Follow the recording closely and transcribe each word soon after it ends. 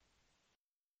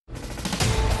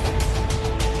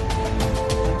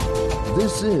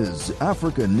This is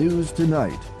Africa News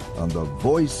Tonight on the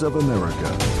Voice of America.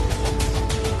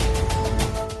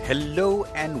 Hello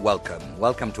and welcome.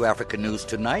 Welcome to Africa News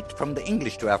Tonight from the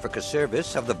English to Africa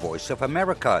service of the Voice of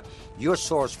America, your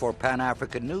source for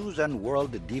Pan-African news and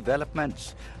world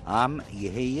developments. I'm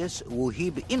Yeheyes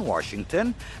Wuhib in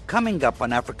Washington. Coming up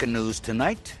on Africa News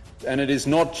Tonight. And it is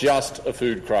not just a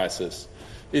food crisis.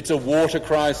 It's a water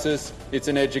crisis, it's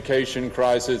an education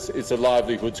crisis, it's a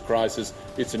livelihoods crisis,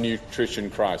 it's a nutrition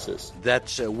crisis.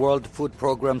 That's World Food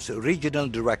Programme's Regional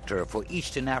Director for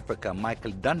Eastern Africa,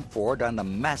 Michael Dunford, on the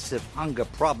massive hunger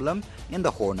problem in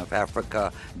the Horn of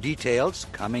Africa. Details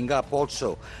coming up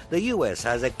also. The U.S.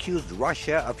 has accused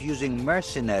Russia of using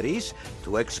mercenaries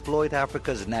to exploit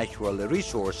Africa's natural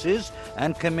resources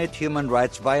and commit human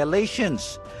rights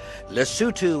violations.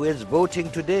 Lesotho is voting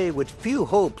today with few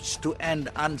hopes to end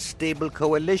unstable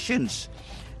coalitions.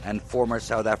 And former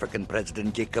South African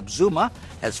President Jacob Zuma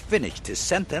has finished his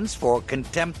sentence for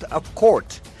contempt of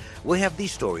court. We have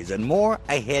these stories and more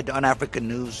ahead on African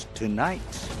News Tonight.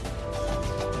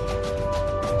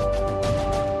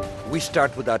 We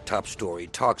start with our top story.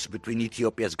 Talks between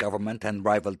Ethiopia's government and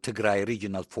rival Tigray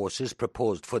regional forces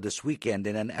proposed for this weekend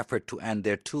in an effort to end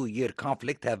their 2-year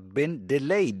conflict have been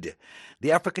delayed.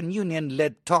 The African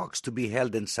Union-led talks to be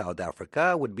held in South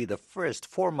Africa would be the first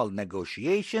formal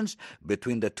negotiations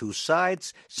between the two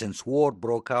sides since war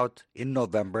broke out in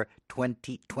November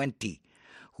 2020.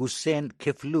 Hussein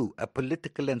Kiflu, a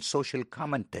political and social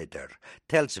commentator,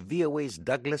 tells VOA's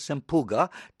Douglas Mpuga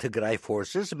Tigray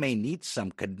forces may need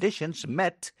some conditions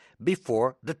met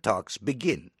before the talks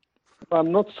begin.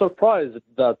 I'm not surprised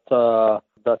that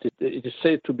it is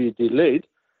said to be delayed,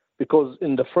 because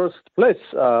in the first place,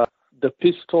 the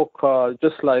peace talk,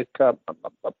 just like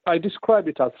I describe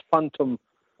it as phantom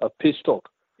peace talk.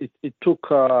 It took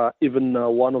even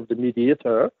one of the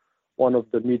mediator who's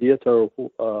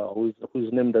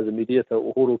named as a mediator,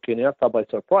 Uhuru Kenyatta, by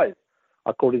surprise,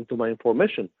 according to my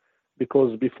information,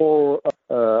 because before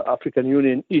African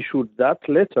Union issued that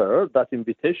letter, that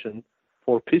invitation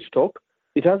for peace talk,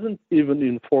 it hasn't even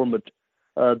informed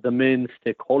the main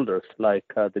stakeholders, like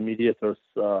the mediators,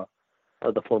 the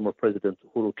former President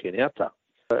Uhuru Kenyatta,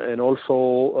 and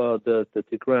also the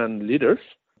Tigrayan leaders.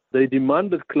 They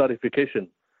demanded clarification,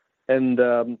 and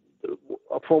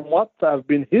from what I've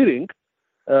been hearing,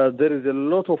 there is a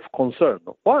lot of concern.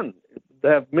 One, they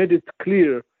have made it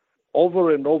clear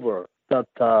over and over that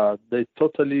they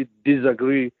totally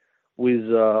disagree with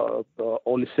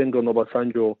Olusegun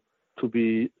Obasanjo to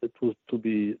be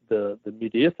the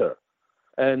mediator.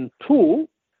 And two,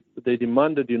 they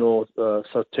demanded,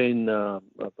 certain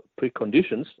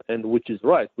preconditions, and which is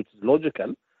right, which is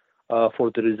logical,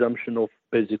 for the resumption of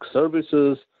basic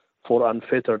services, for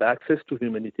unfettered access to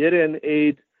humanitarian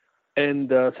aid, and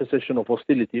cessation of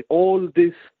hostility. All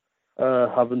this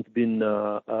haven't been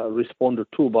responded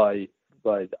to by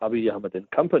Abiy Ahmed and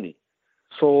company.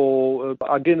 So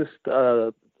against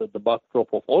the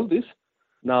backdrop of all this,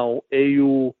 now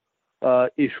AU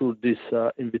issued this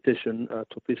invitation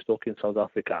to peace talk in South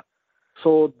Africa.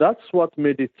 So that's what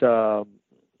made it,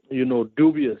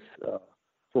 dubious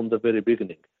from the very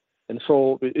beginning. And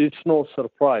so it's no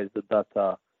surprise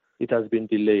that it has been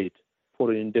delayed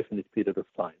for an indefinite period of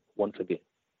time, once again.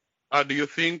 Do you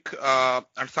think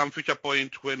at some future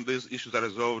point when these issues are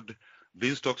resolved,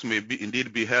 these talks may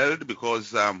indeed be held,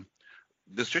 because the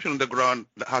situation on the ground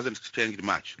hasn't changed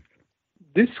much?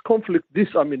 This conflict,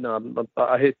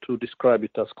 I hate to describe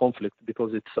it as conflict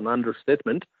because it's an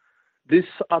understatement. This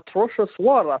atrocious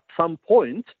war at some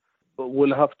point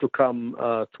will have to come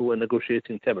to a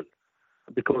negotiating table,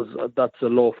 because that's the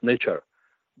law of nature.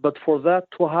 But for that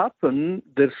to happen,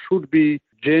 there should be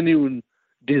genuine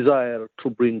desire to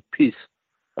bring peace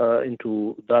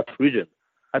into that region.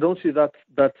 I don't see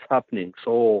that's happening.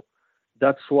 So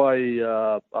that's why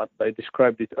I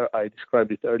described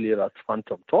it earlier as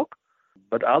phantom talk.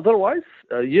 But otherwise,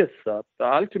 yes,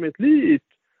 ultimately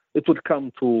it would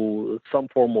come to some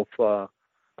form of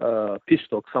peace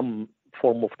talk, some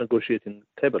form of negotiating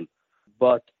table.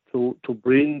 But to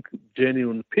bring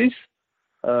genuine peace,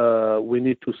 we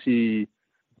need to see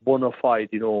bona fide,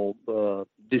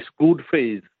 this good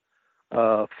faith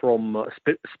from,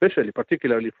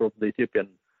 particularly from the Ethiopian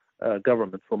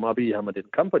government, from Abiy Ahmed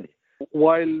and company.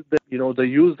 While they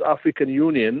used African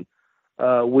Union,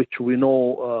 which we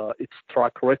know its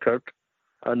track record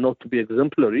not to be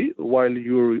exemplary, while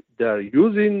they're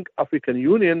using African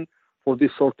Union for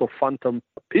this sort of phantom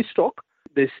peace talk,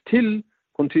 they still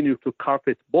continue to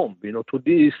carpet bomb, to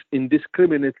this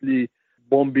indiscriminately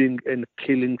bombing and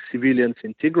killing civilians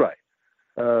in Tigray.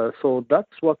 So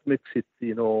that's what makes it,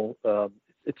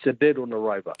 it's a dead on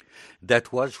arrival.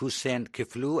 That was Hussein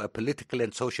Kiflu, a political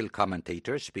and social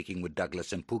commentator, speaking with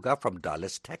Douglas Mpuga from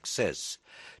Dallas, Texas.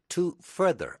 To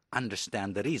further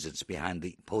understand the reasons behind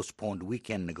the postponed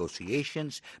weekend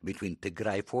negotiations between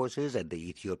Tigray forces and the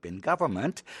Ethiopian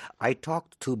government, I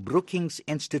talked to Brookings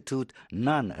Institute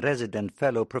non-resident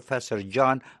fellow Professor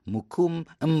John Mukum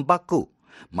Mbaku.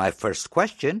 My first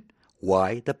question,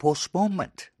 why the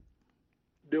postponement?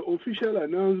 The official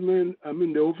announcement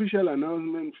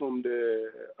from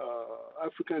the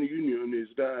African Union is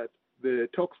that the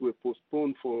talks were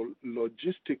postponed for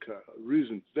logistical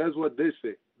reasons. That's what they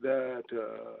say, that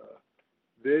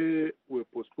they were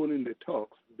postponing the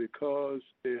talks because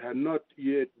they had not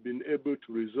yet been able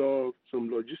to resolve some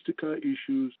logistical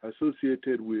issues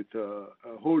associated with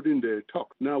holding the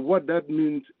talks. Now, what that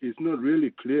means is not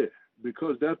really clear,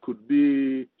 because that could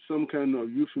be some kind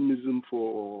of euphemism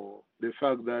for the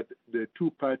fact that the two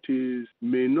parties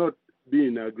may not be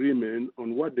in agreement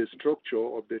on what the structure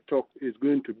of the talk is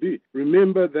going to be.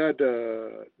 Remember that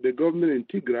the government in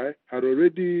Tigray had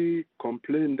already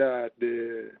complained that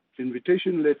the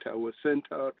invitation letter was sent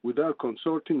out without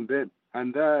consulting them,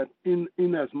 and that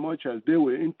in as much as they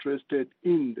were interested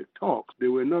in the talks, they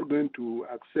were not going to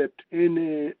accept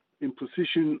any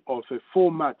imposition of a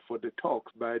format for the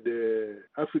talks by the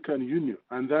African Union,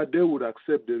 and that they would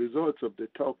accept the results of the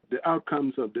talk, the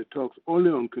outcomes of the talks, only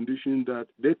on condition that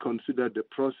they consider the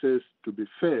process to be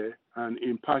fair and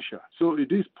impartial. So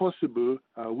it is possible,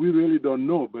 we really don't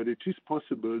know, but it is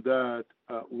possible that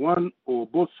one or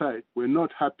both sides were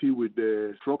not happy with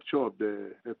the structure of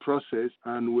the process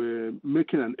and were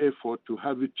making an effort to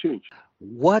have it changed.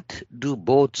 What do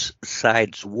both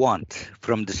sides want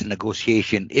from this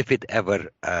negotiation, if it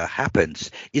ever happens?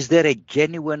 Is there a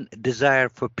genuine desire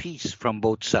for peace from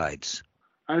both sides?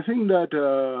 I think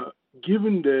that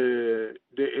given the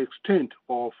extent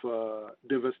of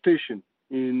devastation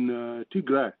in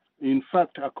Tigray, in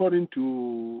fact, according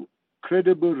to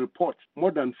credible reports,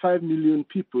 more than 5 million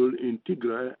people in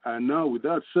Tigray are now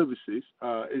without services,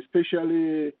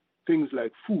 especially things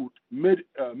like food,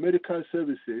 medical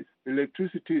services.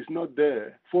 Electricity is not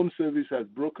there. Phone service has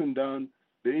broken down.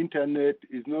 The internet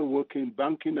is not working.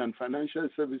 Banking and financial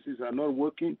services are not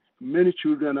working. Many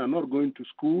children are not going to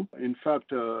school. In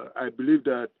fact, I believe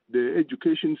that the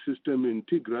education system in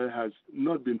Tigray has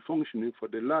not been functioning for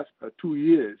the last 2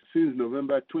 years, since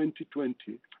November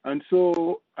 2020. And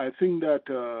so I think that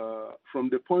from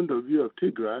the point of view of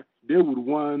Tigray, they would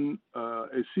want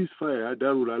a ceasefire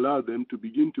that would allow them to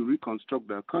begin to reconstruct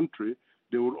their country.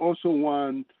 They would also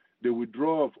want the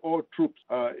withdrawal of all troops.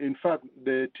 In fact,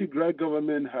 the Tigray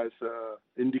government has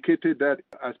indicated that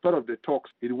as part of the talks,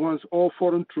 it wants all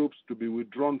foreign troops to be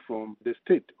withdrawn from the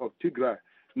state of Tigray.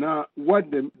 Now,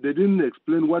 they didn't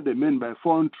explain what they meant by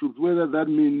foreign troops, whether that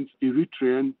means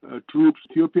Eritrean troops,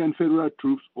 Ethiopian federal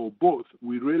troops, or both.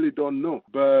 We really don't know.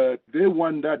 But they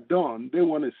want that done. They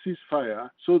want a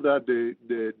ceasefire so that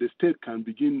the state can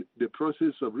begin the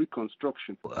process of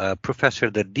reconstruction. Professor,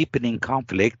 the deepening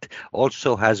conflict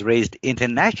also has raised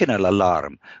international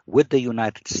alarm, with the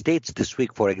United States this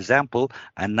week, for example,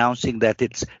 announcing that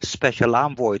its special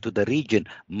envoy to the region,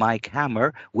 Mike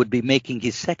Hammer, would be making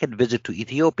his second visit to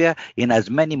Ethiopia in as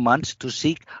many months to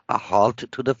seek a halt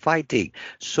to the fighting.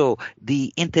 So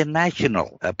the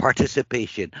international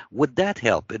participation, would that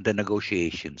help in the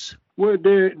negotiations? Well,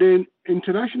 the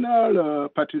international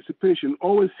participation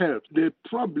always helps. The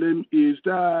problem is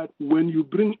that when you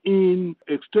bring in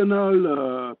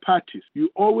external parties, you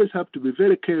always have to be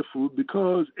very careful,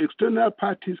 because external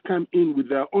parties come in with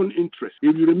their own interests.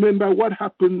 If you remember what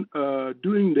happened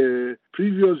during the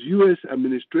previous U.S.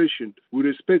 administration with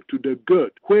respect to the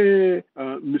GERD, where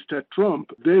Mr.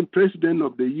 Trump, then president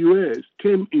of the U.S.,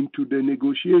 came into the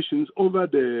negotiations over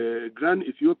the Grand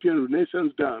Ethiopian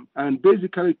Renaissance Dam and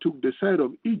basically took the side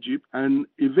of Egypt and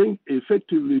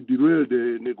effectively derailed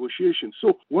the negotiations.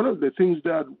 So one of the things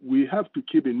that we have to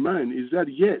keep in mind is that,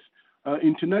 yes,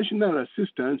 international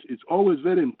assistance is always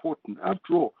very important.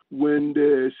 After all, when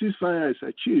the ceasefire is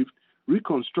achieved,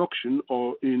 reconstruction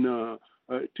or in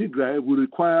Tigray will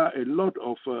require a lot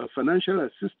of financial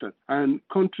assistance, and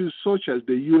countries such as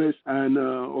the U.S. and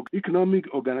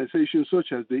economic organizations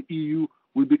such as the EU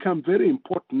will become very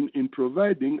important in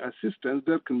providing assistance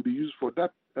that can be used for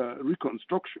that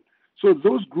reconstruction. So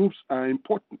those groups are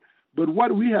important. But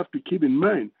what we have to keep in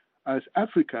mind as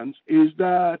Africans is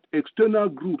that external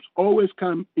groups always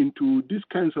come into these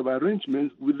kinds of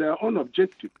arrangements with their own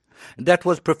objective. That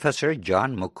was Professor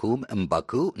John Mukum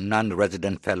Mbaku,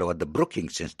 non-resident fellow at the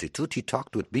Brookings Institute. He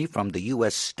talked with me from the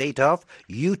U.S. state of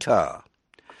Utah.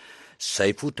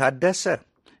 Saifu Taddese,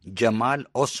 Jamal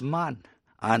Osman,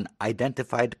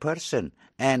 unidentified person,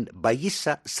 and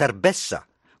Bayisa Sarbessa,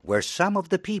 were some of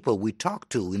the people we talked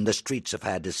to in the streets of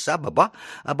Addis Ababa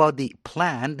about the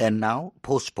planned and now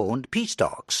postponed peace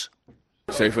talks.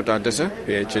 Saifut Adessa,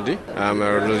 PhD. I'm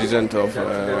a resident of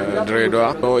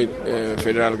Dredwa.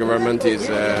 Federal government is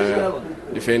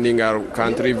defending our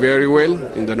country very well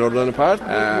in the northern part.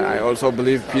 I also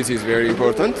believe peace is very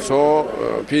important.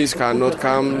 So peace cannot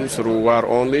come through war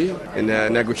only, and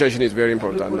negotiation is very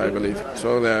important, I believe.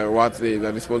 So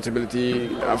the responsibility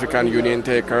African Union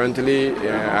take currently,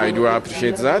 I do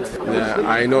appreciate that.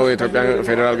 I know Ethiopian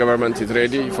federal government is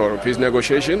ready for peace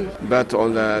negotiation, but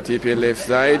on the TPLF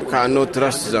side, cannot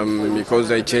trust them because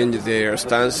they change their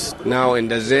stance now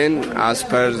and then as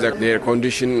per their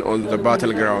condition on the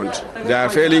battleground. They are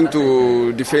failing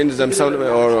to defend themselves,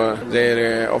 or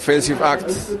their offensive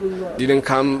acts didn't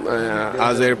come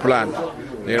as their plan.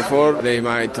 Therefore, they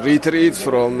might retreat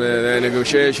from the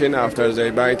negotiation after they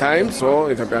buy time. So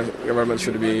the Ethiopian government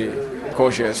should be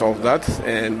cautious of that.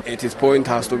 And its point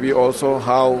has to be also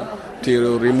how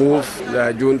to remove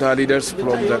the junta leaders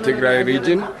from the Tigray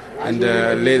region and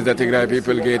let the Tigray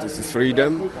people get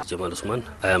freedom. Jamal Usman.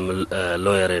 I am a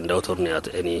lawyer and attorney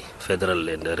at any federal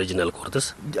and regional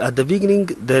courts. At the beginning,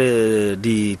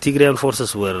 the Tigrayan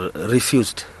forces were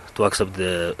refused to accept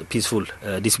the peaceful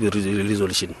dispute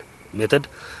resolution method,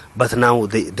 but now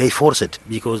they force it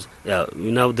because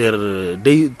now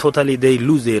they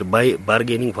lose their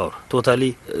bargaining power.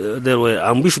 Totally, they were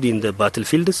ambushed in the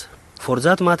battlefields. For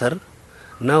that matter,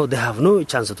 now they have no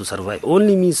chance to survive.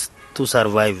 Only means to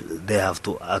survive, they have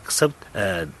to accept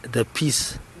the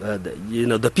peace,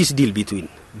 the peace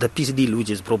deal which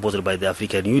is proposed by the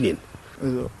African Union.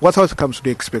 What outcomes do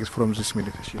you expect from this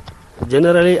mediation?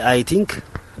 Generally, I think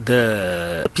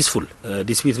the peaceful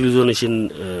dispute resolution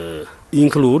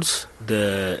includes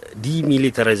the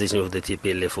demilitarization of the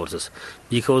TPLF forces,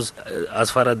 because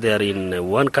as far as they are in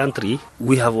one country,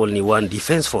 we have only one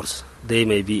defense force. They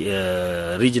may be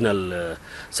regional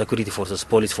security forces,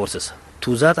 police forces.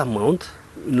 To that amount,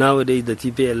 nowadays the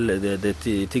Tigray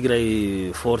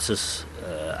forces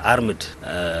armed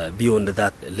beyond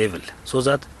that level, so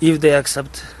that if they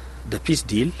accept the peace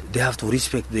deal, they have to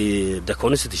respect the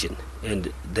constitution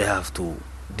and they have to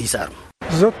disarm.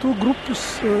 The two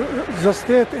groups, the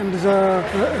state and the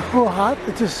Houhat,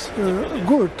 it is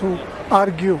good to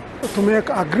argue, to make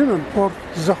agreement for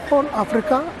the whole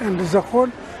Africa and the whole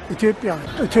Ethiopia.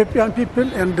 Ethiopian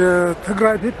people and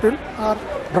Tigray people are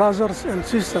brothers and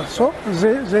sisters, so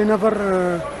they never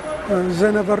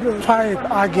fight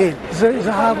again. They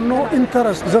have no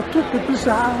interest. The two people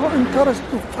have no interest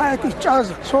to fight each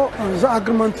other. So the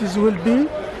agreement will be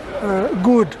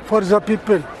good for the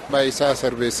people.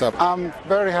 I'm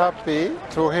very happy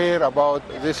to hear about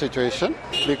this situation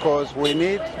because we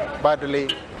need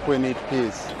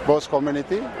peace. Both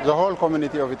community, the whole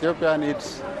community of Ethiopia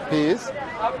needs peace.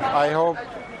 I hope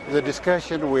the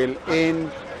discussion will end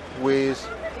with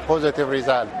positive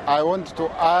result. I want to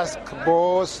ask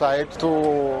both sides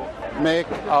to make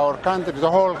our country, the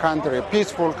whole country, a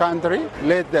peaceful country.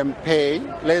 Let them be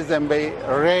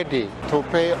ready to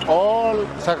pay all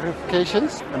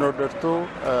sacrifices in order to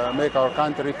make our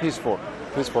country peaceful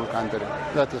country.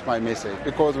 That is my message.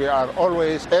 Because we are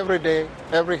always, every day,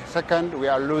 every second, we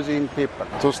are losing people.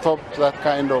 To stop that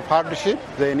kind of hardship,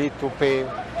 they need to pay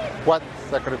what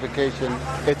sacrification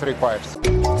it requires.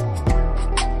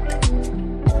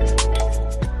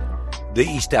 The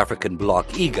East African bloc,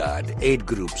 IGAD, aid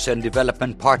groups and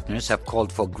development partners have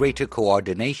called for greater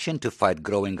coordination to fight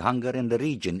growing hunger in the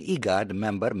region. IGAD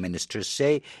member ministers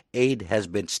say aid has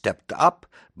been stepped up,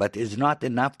 but is not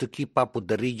enough to keep up with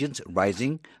the region's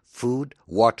rising food,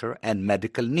 water, and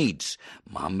medical needs.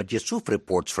 Mohammed Yusuf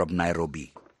reports from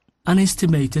Nairobi. An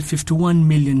estimated 51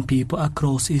 million people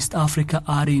across East Africa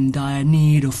are in dire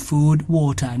need of food,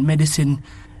 water, and medicine.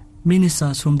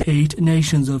 Ministers from the 8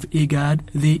 nations of IGAD,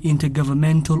 the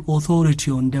Intergovernmental Authority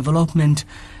on Development,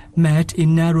 met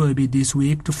in Nairobi this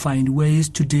week to find ways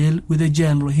to deal with the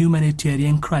general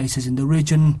humanitarian crisis in the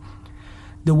region.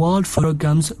 The World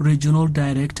Program's Regional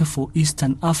Director for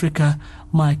Eastern Africa,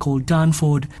 Michael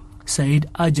Danford, said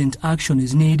urgent action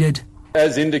is needed.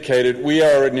 As indicated, we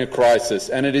are in a crisis,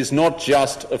 and it is not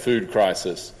just a food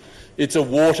crisis. It's a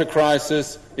water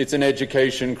crisis, it's an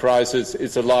education crisis,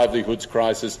 it's a livelihoods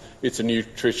crisis, it's a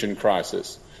nutrition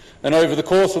crisis. And over the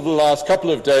course of the last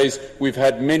couple of days, we've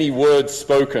had many words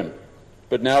spoken.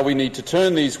 But now we need to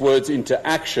turn these words into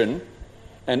action,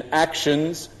 and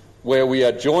actions where we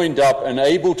are joined up and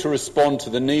able to respond to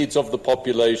the needs of the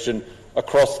population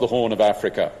across the Horn of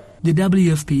Africa. The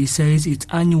WFP says its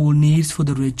annual needs for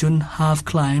the region have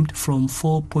climbed from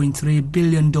 $4.3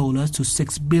 billion to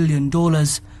 $6 billion.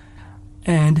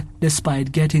 And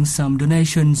despite getting some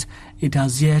donations, it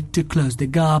has yet to close the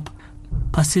gap.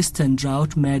 Persistent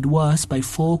drought made worse by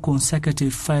 4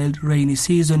 consecutive failed rainy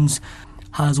seasons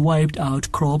has wiped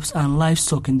out crops and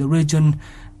livestock in the region,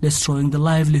 destroying the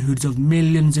livelihoods of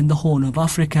millions in the Horn of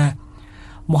Africa.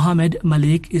 Mohamed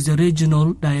Malik is the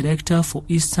Regional Director for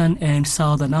Eastern and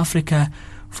Southern Africa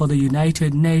for the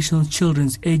United Nations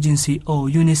Children's Agency, or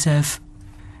UNICEF.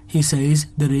 He says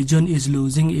the region is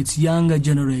losing its younger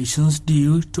generations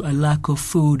due to a lack of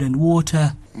food and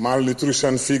water.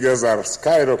 Malnutrition figures are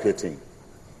skyrocketing.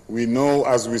 We know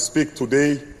as we speak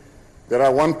today, there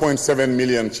are 1.7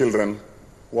 million children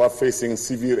who are facing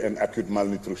severe and acute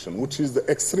malnutrition, which is the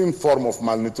extreme form of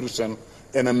malnutrition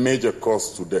and a major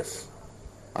cause to death.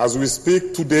 As we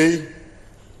speak today,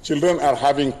 children are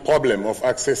having problem of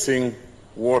accessing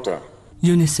water.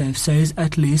 UNICEF says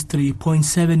at least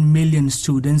 3.7 million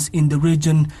students in the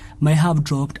region may have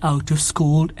dropped out of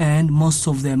school and most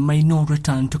of them may not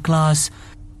return to class.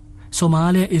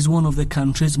 Somalia is one of the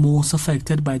countries most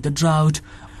affected by the drought,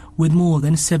 with more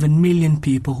than 7 million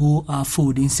people who are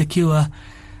food insecure.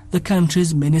 The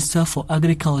country's Minister for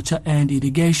Agriculture and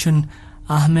Irrigation,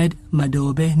 Ahmed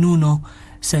Madobe Nuno,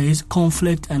 says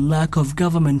conflict and lack of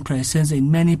government presence in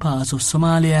many parts of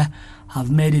Somalia have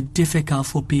made it difficult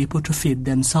for people to feed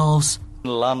themselves.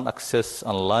 Land access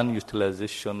and land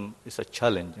utilization is a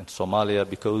challenge in Somalia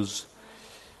because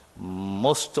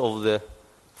most of the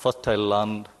fertile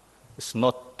land is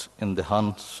not in the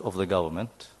hands of the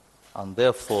government, and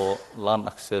therefore land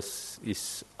access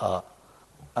is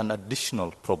an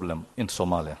additional problem in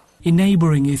Somalia. In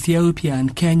neighboring Ethiopia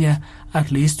and Kenya, at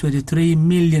least 23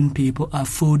 million people are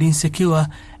food insecure,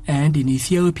 and in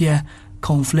Ethiopia,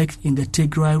 conflict in the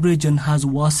Tigray region has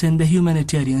worsened the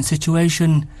humanitarian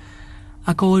situation.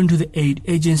 According to the aid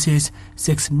agencies,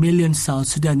 6 million South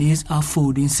Sudanese are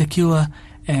food insecure,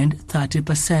 and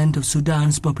 30% of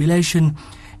Sudan's population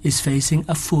is facing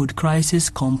a food crisis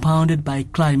compounded by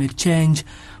climate change,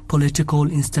 political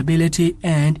instability,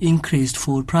 and increased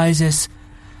food prices.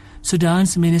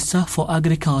 Sudan's Minister for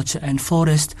Agriculture and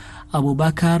Forest,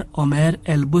 Abubakar Omer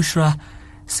El-Bushra,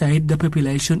 said the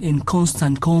population in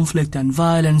constant conflict and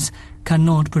violence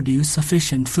cannot produce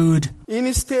sufficient food.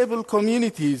 Unstable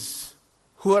communities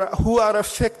who are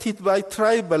affected by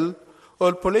tribal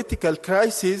or political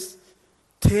crises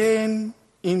turn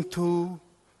into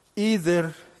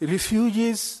either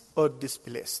refugees or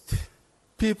displaced.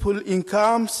 People in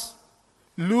camps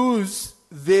lose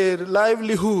their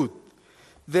livelihood.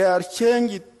 They are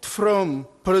changed from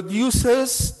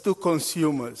producers to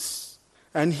consumers.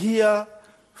 And here,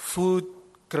 food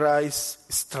crises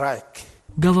strike.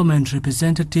 Government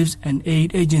representatives and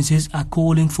aid agencies are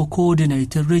calling for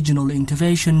coordinated regional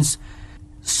interventions,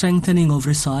 strengthening of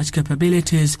research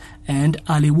capabilities, and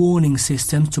early warning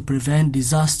systems to prevent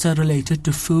disaster related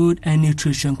to food and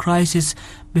nutrition crises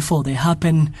before they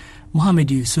happen.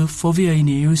 Mohammed Yusuf for VOA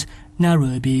News,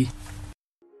 Nairobi.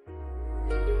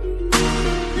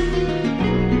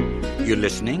 You're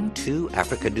listening to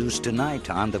Africa News Tonight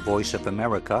on the Voice of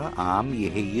America. I'm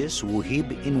Yehiyas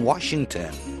Wuhib in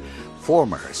Washington.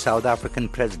 Former South African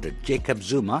President Jacob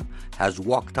Zuma has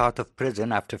walked out of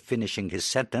prison after finishing his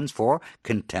sentence for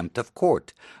contempt of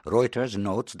court. Reuters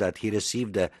notes that he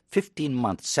received a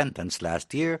 15-month sentence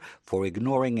last year for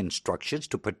ignoring instructions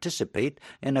to participate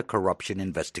in a corruption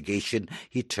investigation.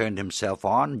 He turned himself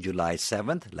on July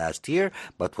 7th last year,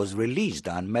 but was released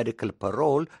on medical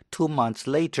parole 2 months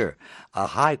later. A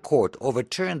high court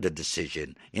overturned the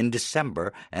decision in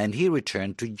December, and he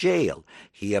returned to jail.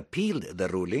 He appealed the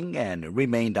ruling and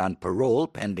remained on parole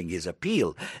pending his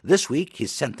appeal. This week,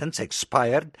 his sentence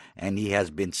expired and he has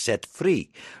been set free.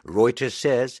 Reuters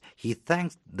says he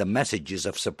thanked the messages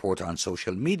of support on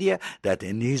social media that,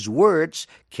 in his words,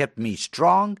 kept me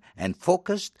strong and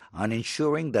focused on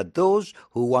ensuring that those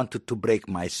who wanted to break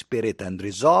my spirit and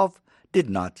resolve did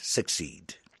not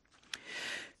succeed.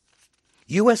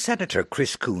 U.S. Senator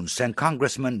Chris Coons and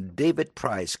Congressman David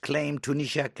Price claim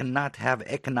Tunisia cannot have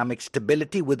economic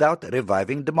stability without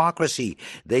reviving democracy.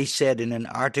 They said in an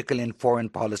article in Foreign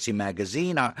Policy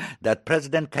magazine that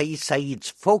President Kais Saied's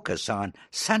focus on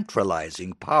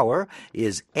centralizing power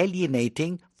is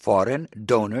alienating foreign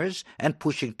donors and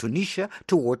pushing Tunisia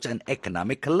towards an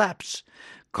economic collapse.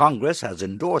 Congress has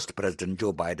endorsed President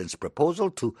Joe Biden's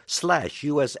proposal to slash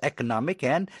U.S. economic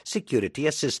and security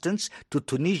assistance to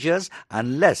Tunisia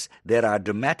unless there are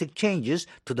dramatic changes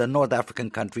to the North African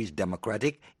country's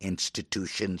democratic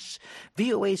institutions.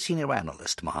 VOA senior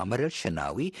analyst Mohammed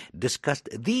El-Shenawi discussed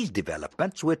these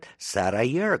developments with Sarah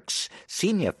Yerkes,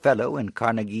 senior fellow in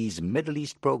Carnegie's Middle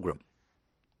East program.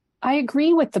 I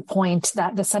agree with the point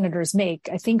that the senators make.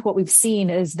 I think what we've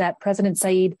seen is that President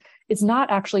Said is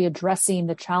not actually addressing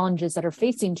the challenges that are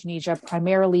facing Tunisia,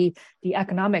 primarily the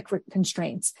economic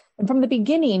constraints. And from the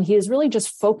beginning, he has really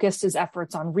just focused his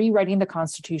efforts on rewriting the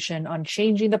constitution, on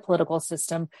changing the political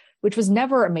system, which was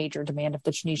never a major demand of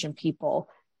the Tunisian people.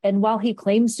 And while he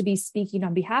claims to be speaking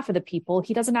on behalf of the people,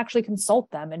 he doesn't actually consult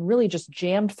them and really just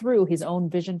jammed through his own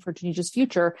vision for Tunisia's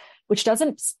future, which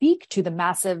doesn't speak to the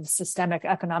massive systemic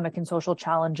economic and social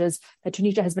challenges that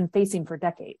Tunisia has been facing for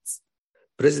decades.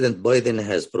 President Biden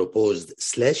has proposed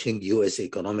slashing U.S.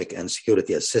 economic and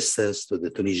security assistance to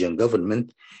the Tunisian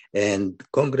government, and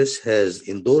Congress has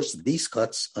endorsed these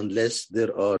cuts unless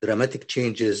there are dramatic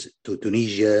changes to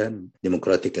Tunisian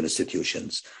democratic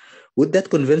institutions. Would that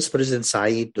convince President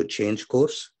Said to change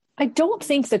course? I don't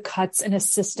think the cuts in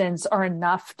assistance are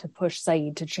enough to push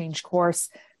Said to change course,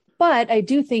 but I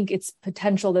do think it's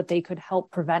potential that they could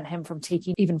help prevent him from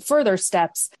taking even further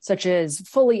steps, such as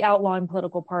fully outlawing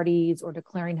political parties or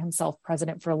declaring himself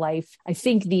president for life. I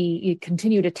think the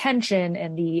continued attention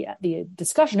and the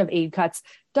discussion of aid cuts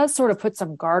does sort of put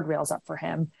some guardrails up for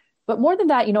him. But more than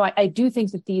that, I do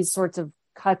think that these sorts of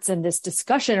cuts and this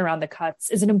discussion around the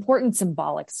cuts is an important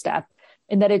symbolic step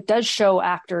in that it does show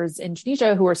actors in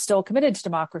Tunisia who are still committed to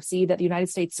democracy that the United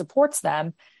States supports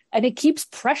them. And it keeps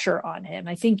pressure on him.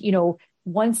 I think,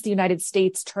 once the United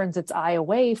States turns its eye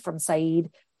away from Said,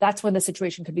 that's when the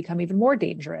situation could become even more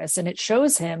dangerous. And it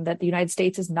shows him that the United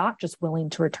States is not just willing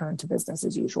to return to business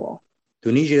as usual.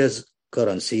 Tunisia's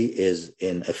currency is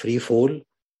in a free fall.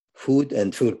 Food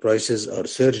and fuel prices are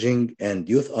surging and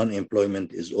youth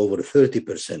unemployment is over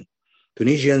 30%.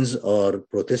 Tunisians are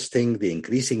protesting the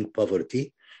increasing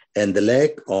poverty and the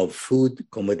lack of food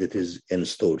commodities in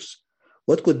stores.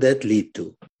 What could that lead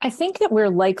to? I think that we're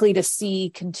likely to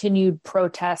see continued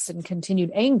protests and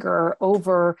continued anger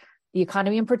over the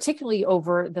economy, and particularly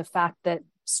over the fact that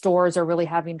stores are really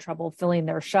having trouble filling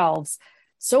their shelves.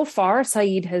 So far,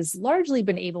 Said has largely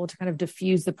been able to kind of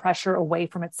diffuse the pressure away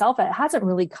from itself. It hasn't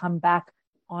really come back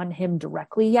on him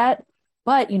directly yet.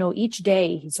 But, each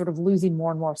day he's sort of losing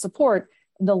more and more support.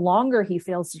 The longer he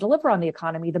fails to deliver on the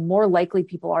economy, the more likely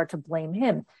people are to blame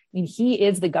him. He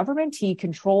is the government. He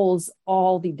controls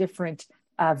all the different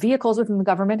vehicles within the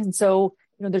government. And so,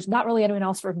 there's not really anyone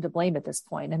else for him to blame at this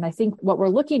point. And I think what we're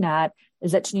looking at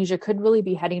is that Tunisia could really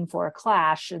be heading for a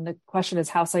clash. And the question is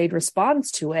how Said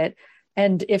responds to it.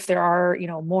 And if there are,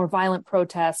 more violent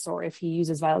protests, or if he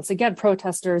uses violence against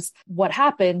protesters, what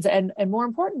happens? And more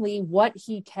importantly, what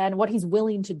he's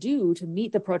willing to do to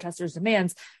meet the protesters'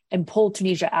 demands and pull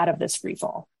Tunisia out of this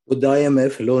freefall. Would the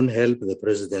IMF alone help the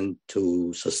president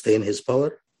to sustain his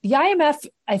power? The IMF,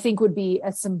 I think, would be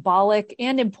a symbolic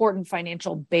and important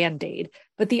financial band-aid.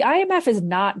 But the IMF is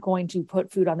not going to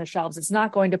put food on the shelves. It's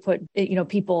not going to put,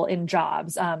 people in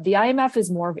jobs. The IMF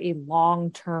is more of a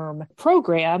long-term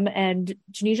program, and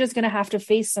Tunisia is going to have to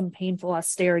face some painful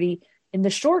austerity in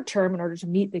the short term in order to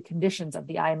meet the conditions of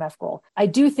the IMF goal. I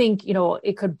do think,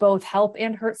 it could both help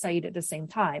and hurt Said at the same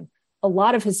time. A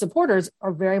lot of his supporters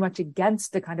are very much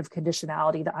against the kind of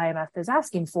conditionality the IMF is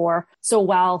asking for. So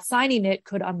while signing it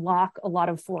could unlock a lot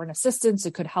of foreign assistance,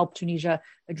 it could help Tunisia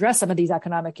address some of these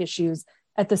economic issues.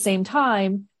 At the same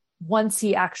time, once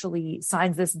he actually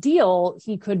signs this deal,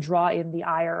 he could draw in the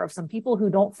ire of some people who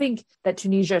don't think that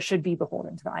Tunisia should be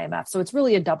beholden to the IMF. So it's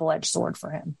really a double-edged sword for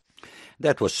him.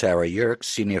 That was Sarah Yerkes,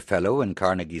 senior fellow in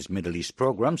Carnegie's Middle East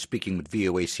program, speaking with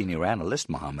VOA senior analyst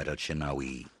Mohammed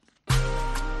El-Shenawi.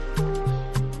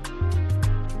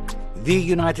 The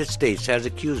United States has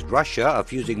accused Russia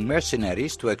of using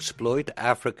mercenaries to exploit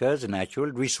Africa's natural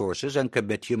resources and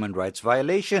commit human rights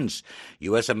violations.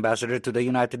 U.S. Ambassador to the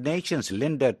United Nations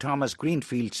Linda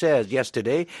Thomas-Greenfield says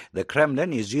yesterday the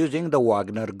Kremlin is using the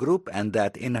Wagner Group and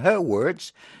that, in her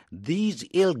words, these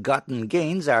ill-gotten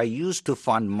gains are used to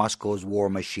fund Moscow's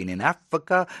war machine in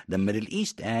Africa, the Middle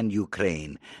East, and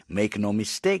Ukraine. Make no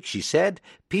mistake, she said,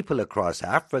 people across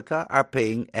Africa are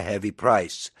paying a heavy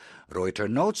price. Reuters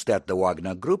notes that the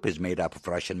Wagner Group is made up of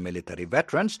Russian military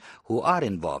veterans who are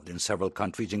involved in several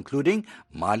countries, including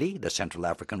Mali, the Central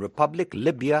African Republic,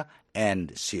 Libya,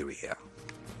 and Syria.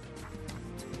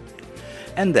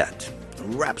 And that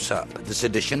wraps up this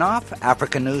edition of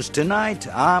Africa News Tonight.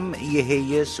 I'm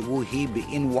Yeheyes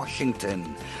Wuhib in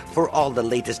Washington. For all the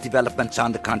latest developments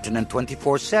on the continent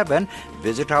 24/7,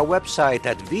 visit our website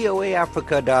at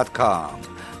voaafrica.com.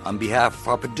 On behalf of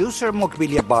our producer,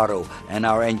 Mokbilia Baro, and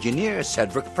our engineer,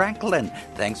 Cedric Franklin,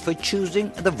 thanks for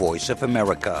choosing the Voice of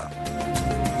America.